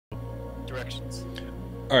Directions.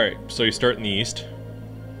 Alright, so you start in the east.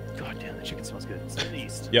 God damn, the chicken smells good. It's in the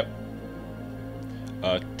east. Yep.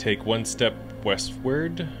 Take 1 step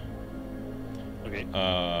westward. Okay.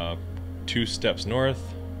 2 steps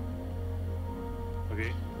north.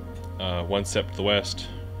 Okay. 1 step to the west.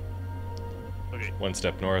 Okay. 1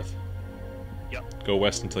 step north. Yep. Go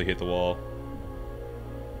west until you hit the wall.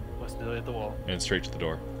 West until you hit the wall. And straight to the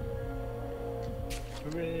door.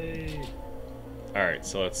 Hooray! Alright,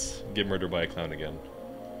 so let's get murdered by a clown again.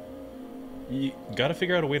 You gotta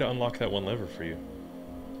figure out a way to unlock that 1 lever for you.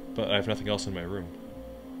 But I have nothing else in my room.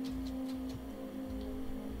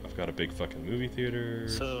 I've got a big fucking movie theater.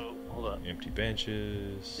 So, hold on. Empty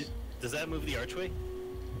benches. Does that move the archway?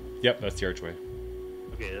 Yep, that's the archway.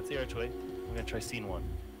 Okay, that's the archway. I'm gonna try scene 1.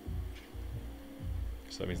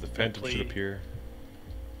 So that means the phantom should appear.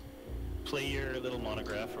 Play your little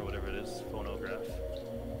monograph or whatever it is, phonograph.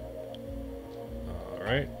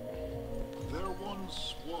 Alright. There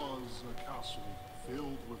once was a castle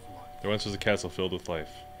filled with life. There once was a castle filled with life.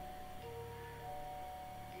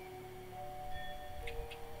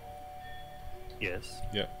 Yes.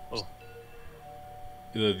 Yeah. Oh.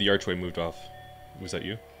 The archway moved off. Was that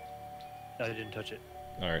you? I didn't touch it.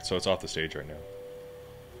 Alright, so it's off the stage right now.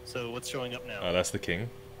 So what's showing up now? That's the king.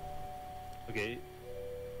 Okay.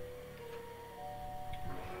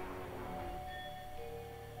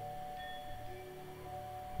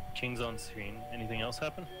 King's on screen. Anything else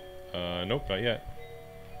happen? Nope, not yet.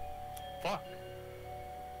 Fuck.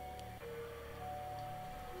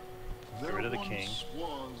 Get rid of the king.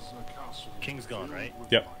 King's gone, right?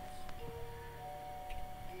 Yep.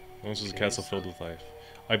 Once was a castle filled with life.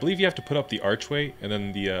 I believe you have to put up the archway and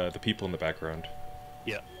then the people in the background.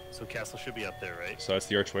 Yeah. So castle should be up there, right? So that's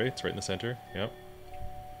the archway. It's right in the center. Yep.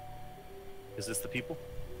 Is this the people?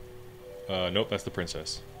 Nope, that's the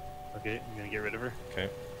princess. Okay, I'm gonna get rid of her. Okay.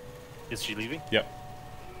 Is she leaving? Yep.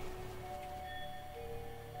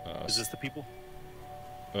 Is this the people?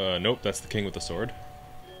 Nope, that's the king with the sword.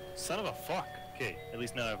 Son of a fuck. Okay, at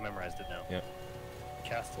least now I've memorized it now. Yep.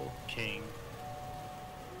 Castle, king,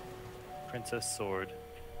 princess, sword,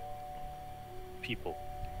 people.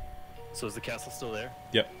 So is the castle still there?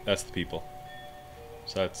 Yep, that's the people.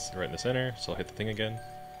 So that's right in the center, so I'll hit the thing again.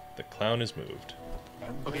 The clown is moved.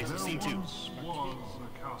 Okay, so scene 2.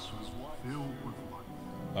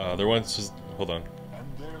 There once was... Hold on.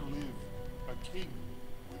 And there lived a king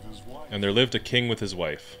with his wife. And there lived a king with his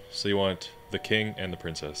wife. So you want the king and the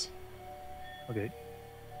princess. Okay.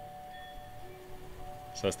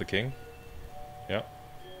 So that's the king? Yep.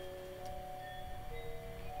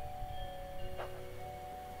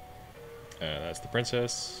 And that's the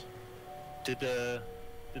princess. Did the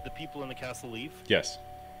people in the castle leave? Yes.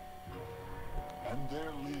 And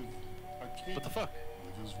there lived a king What the fuck?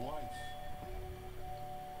 with his wife.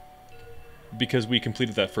 Because we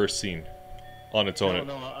completed that first scene on its own.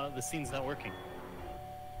 No, the scene's not working.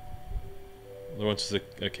 There once was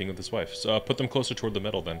a king with his wife. So put them closer toward the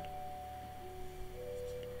metal then.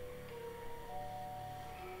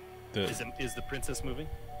 Is the princess moving?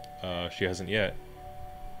 She hasn't yet.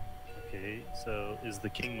 Okay, so is the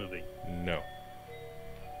king moving? No.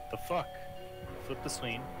 The fuck? Flip the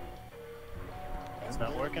screen. It's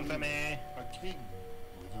not working for me. A king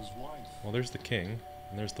with his wife. Well, there's the king,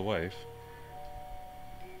 and there's the wife.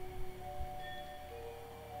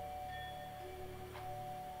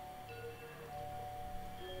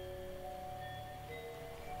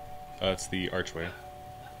 It's the archway.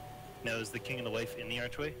 Now is the king and the wife in the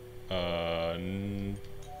archway? And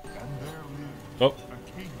there lived Oh,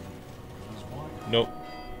 a king with his wife. nope.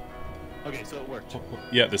 Okay, so it worked.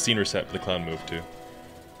 Yeah, the scene reset, the clown moved too.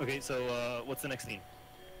 Okay, so what's the next scene?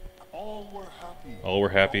 All were happy. All were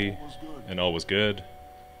happy, All was good. and all was good.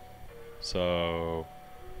 So...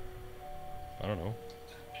 I don't know.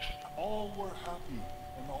 All were happy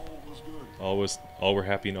and all was good. All were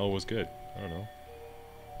happy and all was good. I don't know.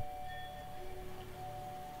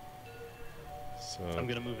 So... I'm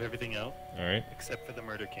gonna move everything out, Alright, except for the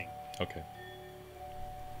murder king. okay.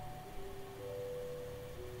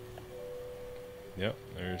 Yep,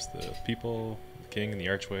 there's the people, the king, and the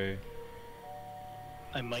archway.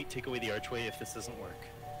 I might take away the archway if this doesn't work.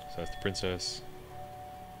 So that's the princess.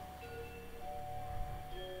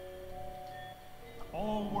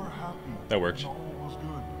 All were happy. That worked. And all was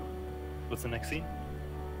good. What's the next scene?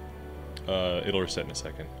 It'll reset in a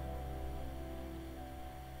second.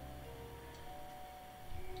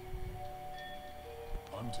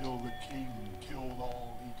 Until the king killed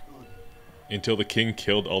all he could. Until the king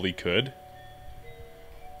killed all he could?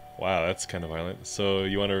 Wow, that's kind of violent. So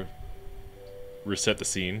you want to reset the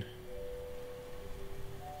scene.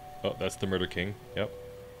 Oh, that's the murder king. Yep.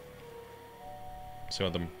 So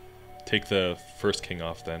them take the first king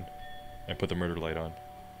off then, and put the murder light on.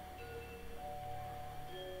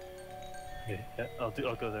 Okay, yeah, I'll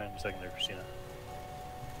go there in a second there, Christina.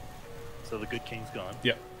 So the good king's gone.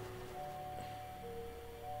 Yep.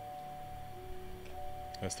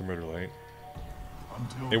 That's the murder light.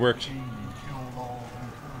 Until It worked. the king killed all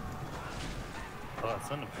who could. Oh, it's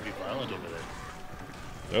sounding pretty violent over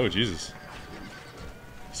there. Oh, Jesus.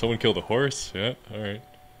 Someone killed a horse? Yeah, alright.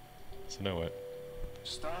 So now what?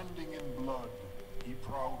 Standing in blood, he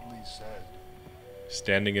proudly said.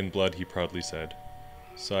 Standing in blood, he proudly said.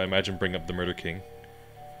 So I imagine bring up the Murder King.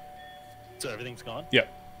 So everything's gone? Yep,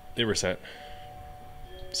 they were set.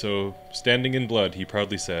 So, standing in blood, he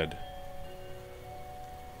proudly said.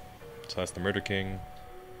 So that's the Murder King.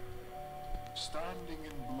 Standing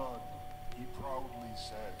in blood, he proudly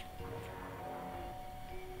said.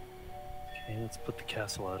 Okay, let's put the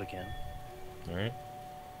castle out again. Alright.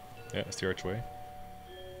 Yeah, that's the archway.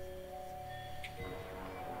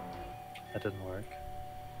 That didn't work.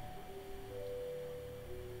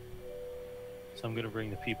 So I'm gonna bring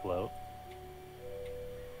the people out.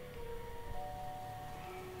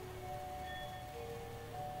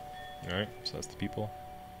 Alright, so that's the people.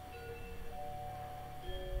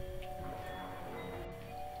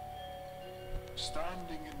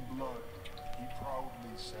 Standing in blood, he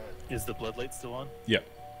proudly said. Is the bloodlight still on? Yep.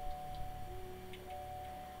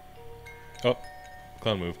 Oh,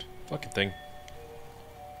 clown moved. Fucking thing.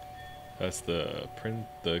 That's the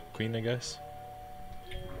queen, I guess.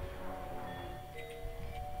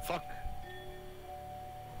 Fuck.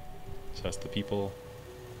 So that's the people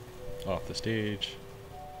off the stage.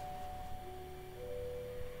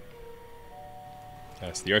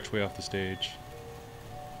 That's the archway off the stage.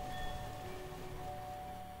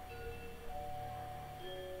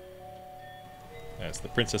 That's the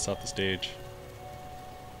princess off the stage.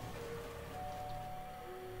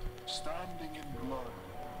 Standing in blood,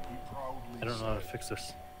 he proudly I don't know how to said. fix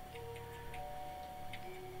this.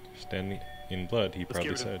 Standing in blood, he Let's proudly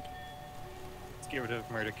get rid said. Let's get rid of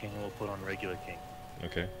Murder King and we'll put on Regular King.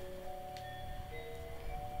 Okay.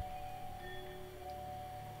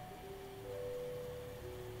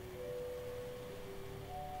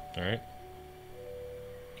 Alright.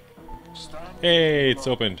 Standing Hey, in it's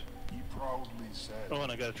blood, opened. he proudly said. Oh,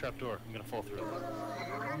 and I got a trap door. I'm gonna fall through it.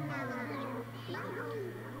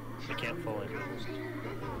 I can't fall into it.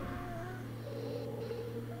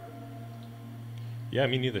 Yeah,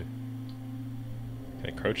 me neither. Can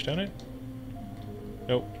I crouch down it?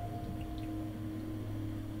 Nope.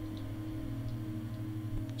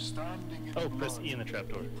 Standing in Oh, blood, press E in the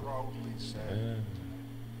trapdoor. he proudly said.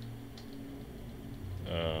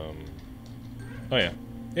 Oh yeah.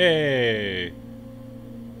 Yay!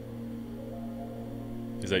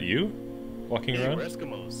 Is that you? Walking Hey, around? we're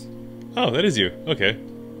Eskimos. Oh, that is you. Okay.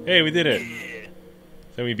 Hey, we did it. Yeah.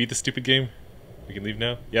 Then we beat the stupid game. We can leave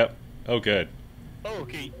now? Yep. Oh, good. Oh,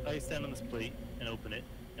 okay. I stand on this plate and open it.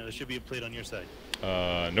 Now there should be a plate on your side.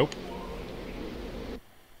 Nope.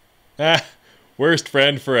 Ah! Worst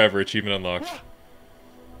friend forever. Achievement unlocked.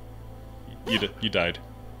 You died.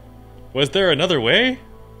 Was there another way?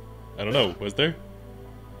 I don't know. Was there?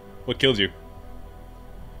 What killed you?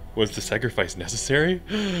 Was the sacrifice necessary?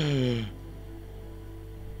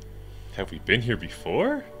 Have we been here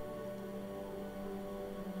before?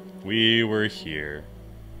 We were here.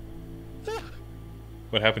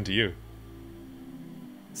 What happened to you?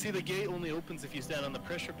 See, the gate only opens if you stand on the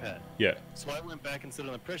pressure pad. Yeah. So I went back and stood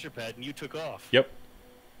on the pressure pad and you took off. Yep.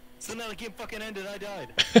 So now the game fucking ended, I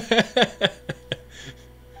died.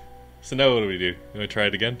 So now what do we do? You want to try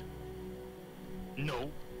it again? No.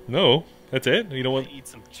 No, that's it? You don't I want... eat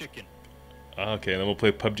some chicken. Okay, then we'll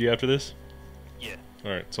play PUBG after this? Yeah.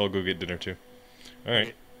 Alright, so I'll go get dinner too. Alright,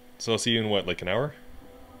 Okay. so I'll see you in what, like an hour?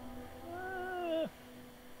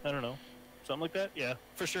 I don't know. Something like that? Yeah.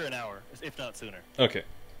 For sure an hour, if not sooner. Okay.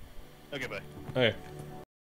 Okay, bye. Okay.